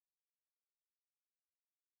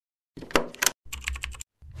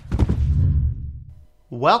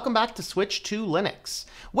Welcome back to Switch to Linux.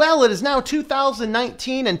 Well, it is now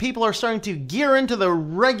 2019 and people are starting to gear into the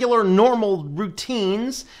regular normal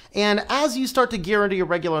routines. And as you start to gear into your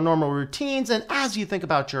regular normal routines and as you think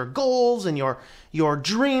about your goals and your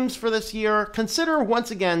dreams for this year, consider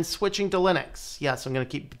once again switching to Linux. Yes, I'm going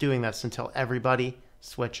to keep doing this until everybody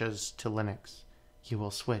switches to Linux. You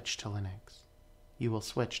will switch to Linux. You will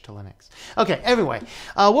switch to Linux. Okay, anyway,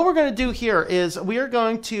 what we're going to do here is we are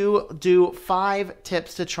going to do 5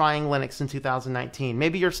 tips to trying Linux in 2019.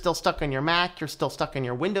 Maybe you're still stuck on your Mac, you're still stuck on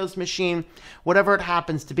your Windows machine, whatever it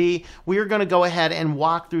happens to be. We are going to go ahead and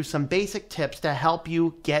walk through some basic tips to help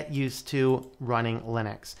you get used to running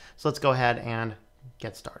Linux. So let's go ahead and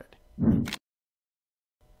get started.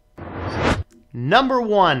 Number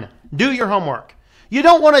 1, do your homework. You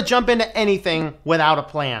don't want to jump into anything without a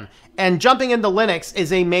plan. And jumping into Linux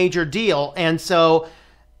is a major deal. And so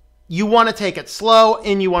you want to take it slow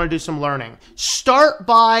and you want to do some learning. Start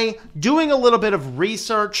by doing a little bit of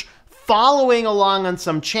research, following along on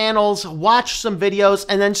some channels, watch some videos,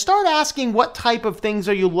 and then start asking what type of things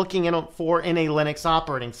are you looking for in a Linux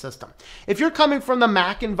operating system. If you're coming from the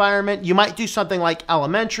Mac environment, you might do something like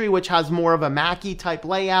Elementary, which has more of a Mac-y type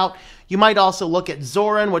layout. You might also look at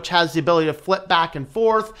Zorin, which has the ability to flip back and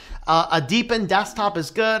forth. A deepened desktop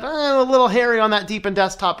is good. A little hairy on that deepened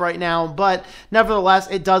desktop right now, but nevertheless,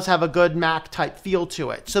 it does have a good Mac type feel to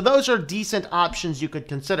it. So those are decent options you could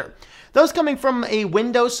consider. Those coming from a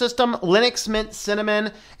Windows system, Linux Mint,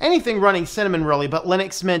 Cinnamon, anything running Cinnamon really, but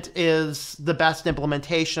Linux Mint is the best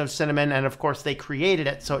implementation of Cinnamon, and of course they created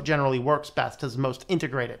it, so it generally works best as most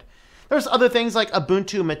integrated. There's other things like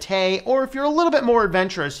Ubuntu Mate, or if you're a little bit more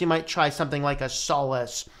adventurous, you might try something like a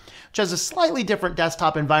Solus, which has a slightly different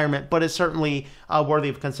desktop environment, but is certainly worthy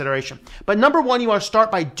of consideration. But number 1, you want to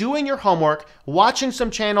start by doing your homework, watching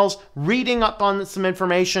some channels, reading up on some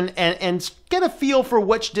information, and get a feel for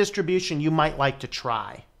which distribution you might like to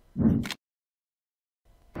try.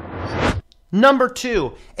 Number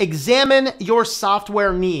 2, examine your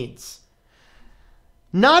software needs.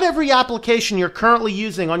 Not every application you're currently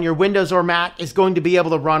using on your Windows or Mac is going to be able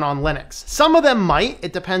to run on Linux. Some of them might,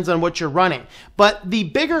 it depends on what you're running. But the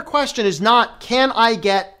bigger question is not, can I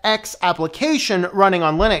get X application running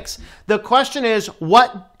on Linux? The question is,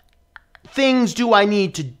 what things do I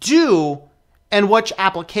need to do and which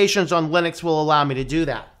applications on Linux will allow me to do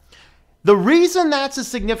that? The reason that's a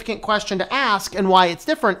significant question to ask and why it's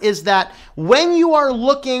different is that when you are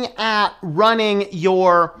looking at running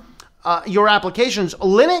your applications,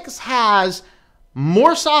 Linux has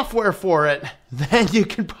more software for it than you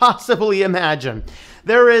can possibly imagine.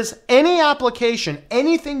 There is any application,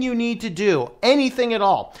 anything you need to do, anything at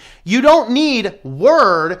all. You don't need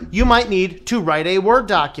Word, you might need to write a Word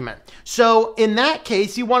document. So in that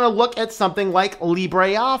case, you want to look at something like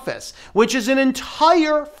LibreOffice, which is an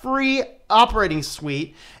entire free operating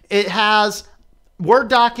suite. It has Word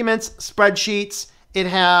documents, spreadsheets, it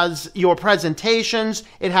has your presentations.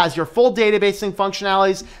 It has your full databasing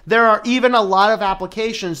functionalities. There are even a lot of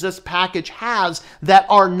applications this package has that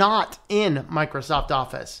are not in Microsoft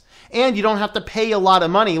Office. And you don't have to pay a lot of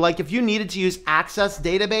money. Like if you needed to use Access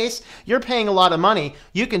Database, you're paying a lot of money.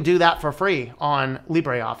 You can do that for free on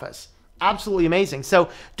LibreOffice. Absolutely amazing. So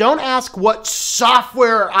don't ask what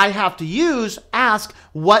software I have to use. Ask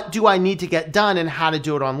what do I need to get done and how to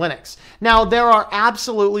do it on Linux. Now, there are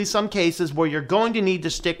absolutely some cases where you're going to need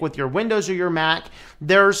to stick with your Windows or your Mac.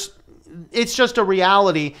 It's just a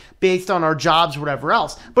reality based on our jobs or whatever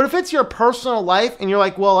else. But if it's your personal life and you're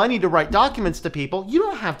like, well, I need to write documents to people, you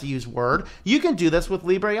don't have to use Word. You can do this with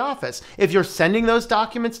LibreOffice. If you're sending those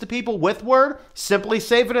documents to people with Word, simply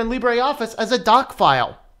save it in LibreOffice as a doc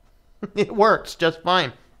file. It works just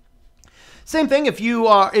fine. Same thing if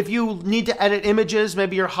you need to edit images,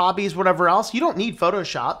 maybe your hobbies, whatever else, you don't need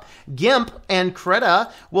Photoshop. GIMP and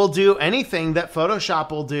Krita will do anything that Photoshop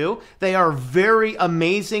will do. They are very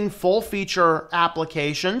amazing full feature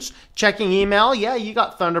applications. Checking email, yeah, you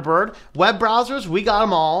got Thunderbird. Web browsers, we got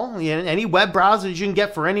them all. Any web browsers you can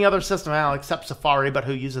get for any other system, well, except Safari, but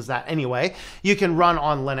who uses that anyway? You can run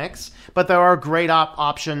on Linux, but there are great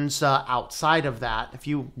options outside of that. If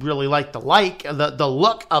you really like the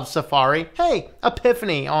look of Safari, hey,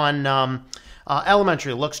 Epiphany on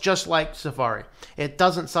Elementary looks just like Safari. It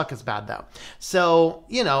doesn't suck as bad though. So,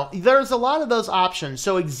 there's a lot of those options.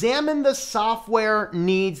 So examine the software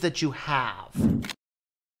needs that you have.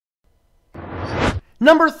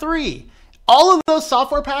 Number 3, all of those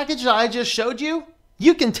software packages I just showed you,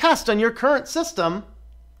 you can test on your current system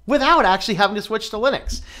without actually having to switch to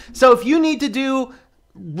Linux. So if you need to do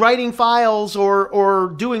writing files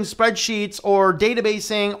or doing spreadsheets or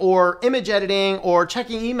databasing or image editing or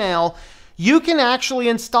checking email, you can actually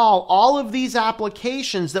install all of these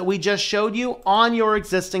applications that we just showed you on your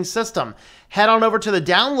existing system. Head on over to the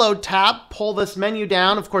download tab, pull this menu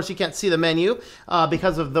down. Of course, you can't see the menu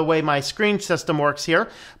because of the way my screen system works here.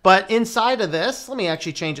 But inside of this, let me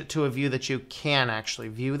actually change it to a view that you can actually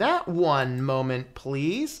view that. One moment,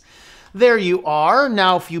 please. There you are.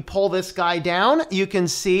 Now, if you pull this guy down, you can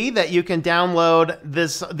see that you can download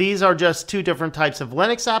this. These are just two different types of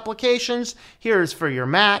Linux applications. Here is for your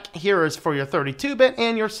Mac, here is for your 32-bit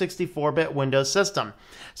and your 64-bit Windows system.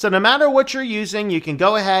 So no matter what you're using, you can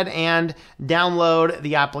go ahead and download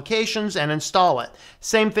the applications and install it.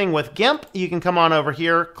 Same thing with GIMP. You can come on over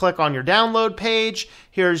here, click on your download page.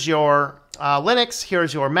 Here's your Linux,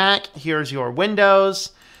 here's your Mac, here's your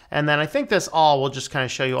Windows. And then I think this all will just kind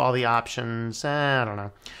of show you all the options. I don't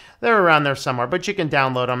know. They're around there somewhere, but you can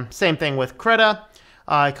download them. Same thing with Krita.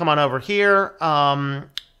 Come on over here.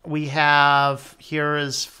 We have, here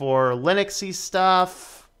is for Linuxy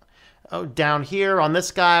stuff. Oh, down here on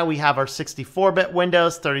this guy, we have our 64-bit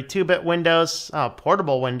Windows, 32-bit Windows,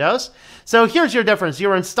 portable Windows. So here's your difference,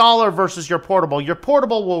 your installer versus your portable. Your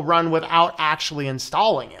portable will run without actually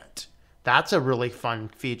installing it. That's a really fun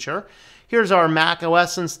feature. Here's our Mac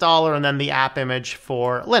OS installer and then the app image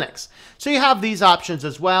for Linux. So you have these options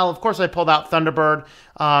as well. Of course, I pulled out Thunderbird.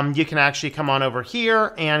 You can actually come on over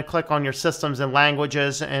here and click on your systems and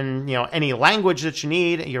languages and any language that you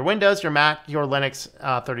need, your Windows, your Mac, your Linux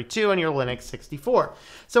 32, and your Linux 64.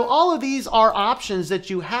 So all of these are options that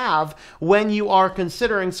you have when you are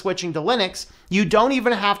considering switching to Linux. You don't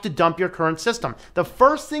even have to dump your current system. The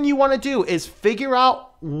first thing you want to do is figure out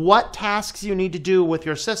what tasks you need to do with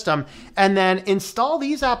your system, and then install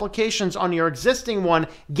these applications on your existing one.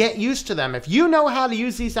 Get used to them. If you know how to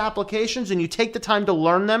use these applications and you take the time to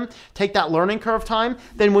learn them, take that learning curve time,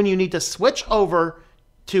 then when you need to switch over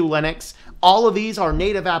to Linux, all of these are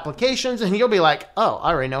native applications, and you'll be like, oh,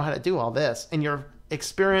 I already know how to do all this, and your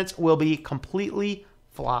experience will be completely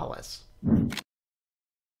flawless.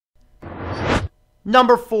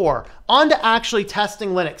 Number 4, on to actually testing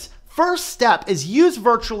Linux. First step is use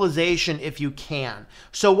virtualization if you can.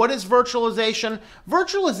 So what is virtualization?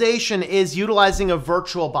 Virtualization is utilizing a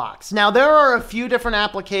Virtualbox. Now there are a few different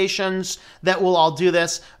applications that will all do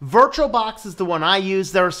this. Virtualbox is the one I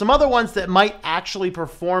use. There are some other ones that might actually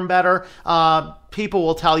perform better. People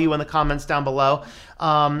will tell you in the comments down below.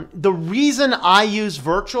 The reason I use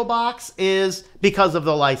Virtualbox is because of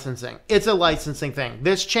the licensing. It's a licensing thing.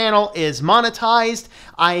 This channel is monetized.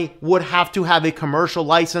 I would have to have a commercial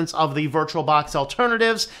license of the Virtualbox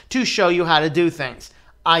alternatives to show you how to do things.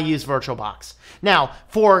 I use Virtualbox. Now,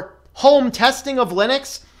 for home testing of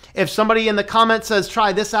Linux, if somebody in the comments says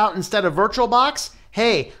try this out instead of Virtualbox,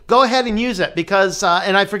 hey, go ahead and use it because,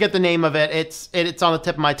 and I forget the name of it. It's on the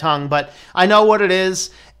tip of my tongue, but I know what it is.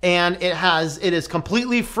 And it is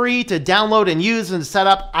completely free to download and use and set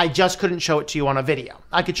up. I just couldn't show it to you on a video.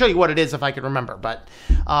 I could show you what it is if I could remember. But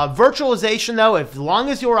virtualization, though, as long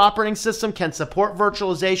as your operating system can support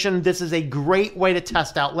virtualization, this is a great way to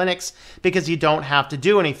test out Linux because you don't have to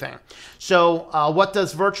do anything. So what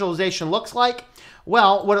does virtualization look like?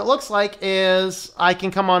 Well, what it looks like is I can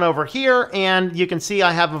come on over here and you can see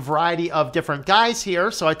I have a variety of different guys here.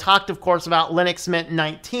 So I talked, of course, about Linux Mint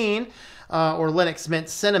 19. Or Linux Mint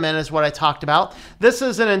Cinnamon is what I talked about. This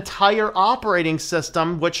is an entire operating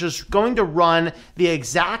system which is going to run the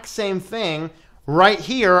exact same thing right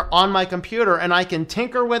here on my computer, and I can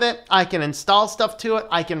tinker with it, I can install stuff to it,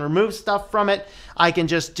 I can remove stuff from it, I can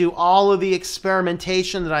just do all of the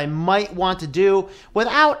experimentation that I might want to do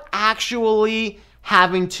without actually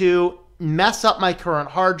having to mess up my current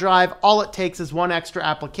hard drive. All it takes is one extra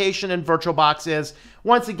application, and Virtualbox is,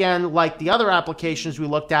 once again, like the other applications we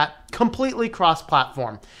looked at, completely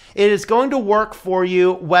cross-platform. It is going to work for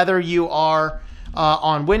you whether you are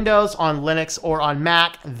on Windows, on Linux, or on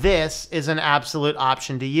Mac. This is an absolute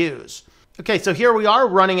option to use. Okay, so here we are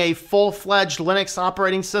running a full-fledged Linux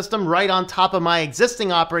operating system right on top of my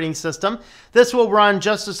existing operating system. This will run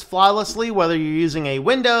just as flawlessly whether you're using a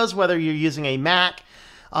Windows, whether you're using a Mac.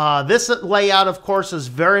 This layout, of course, is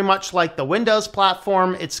very much like the Windows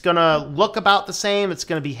platform. It's going to look about the same. It's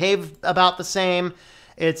going to behave about the same.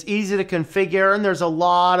 It's easy to configure, and there's a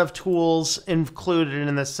lot of tools included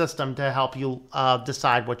in this system to help you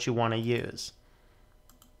decide what you want to use.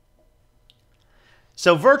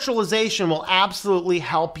 So virtualization will absolutely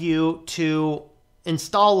help you to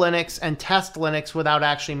install Linux and test Linux without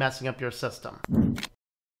actually messing up your system.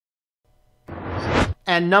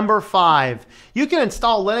 And number 5, you can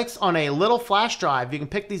install Linux on a little flash drive. You can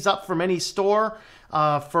pick these up from any store.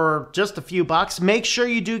 for just a few bucks. Make sure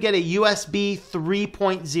you do get a USB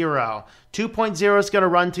 3.0. 2.0 is going to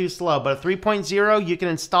run too slow, but a 3.0, you can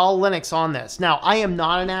install Linux on this. Now, I am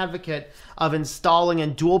not an advocate of installing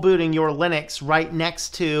and dual booting your Linux right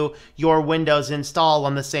next to your Windows install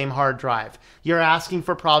on the same hard drive. You're asking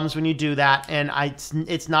for problems when you do that, and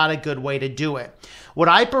it's not a good way to do it. What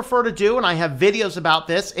I prefer to do, and I have videos about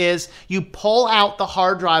this, is you pull out the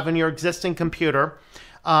hard drive on your existing computer.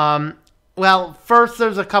 Well, first,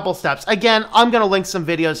 there's a couple steps. Again, I'm going to link some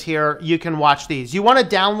videos here. You can watch these. You want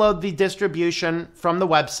to download the distribution from the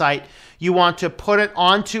website. You want to put it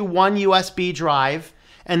onto one USB drive,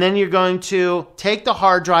 and then you're going to take the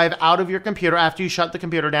hard drive out of your computer after you shut the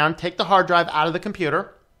computer down. Take the hard drive out of the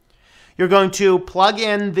computer. You're going to plug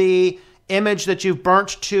in the image that you've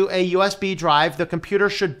burnt to a USB drive. The computer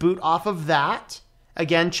should boot off of that.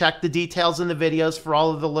 Again, check the details in the videos for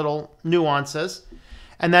all of the little nuances.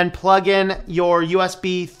 And then plug in your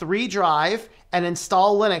USB 3 drive and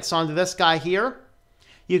install Linux onto this guy here.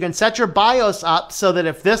 You can set your BIOS up so that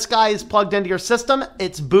if this guy is plugged into your system,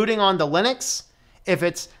 it's booting onto Linux. If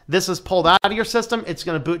this is pulled out of your system, it's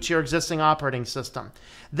going to boot to your existing operating system.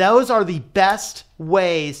 Those are the best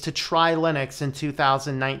ways to try Linux in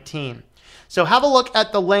 2019. So have a look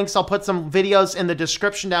at the links. I'll put some videos in the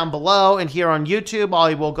description down below, and here on YouTube,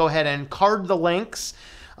 I will go ahead and card the links.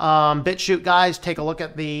 BitChute guys, take a look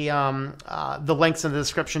at the links in the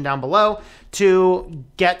description down below to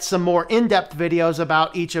get some more in-depth videos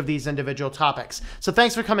about each of these individual topics. So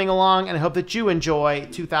thanks for coming along, and I hope that you enjoy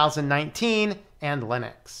 2019 and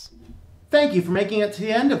Linux. Thank you for making it to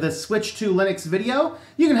the end of this Switch to Linux video.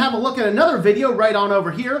 You can have a look at another video right on over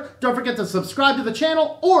here. Don't forget to subscribe to the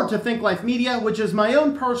channel or to Think Life Media, which is my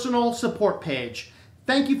own personal support page.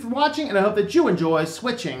 Thank you for watching, and I hope that you enjoy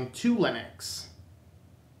switching to Linux.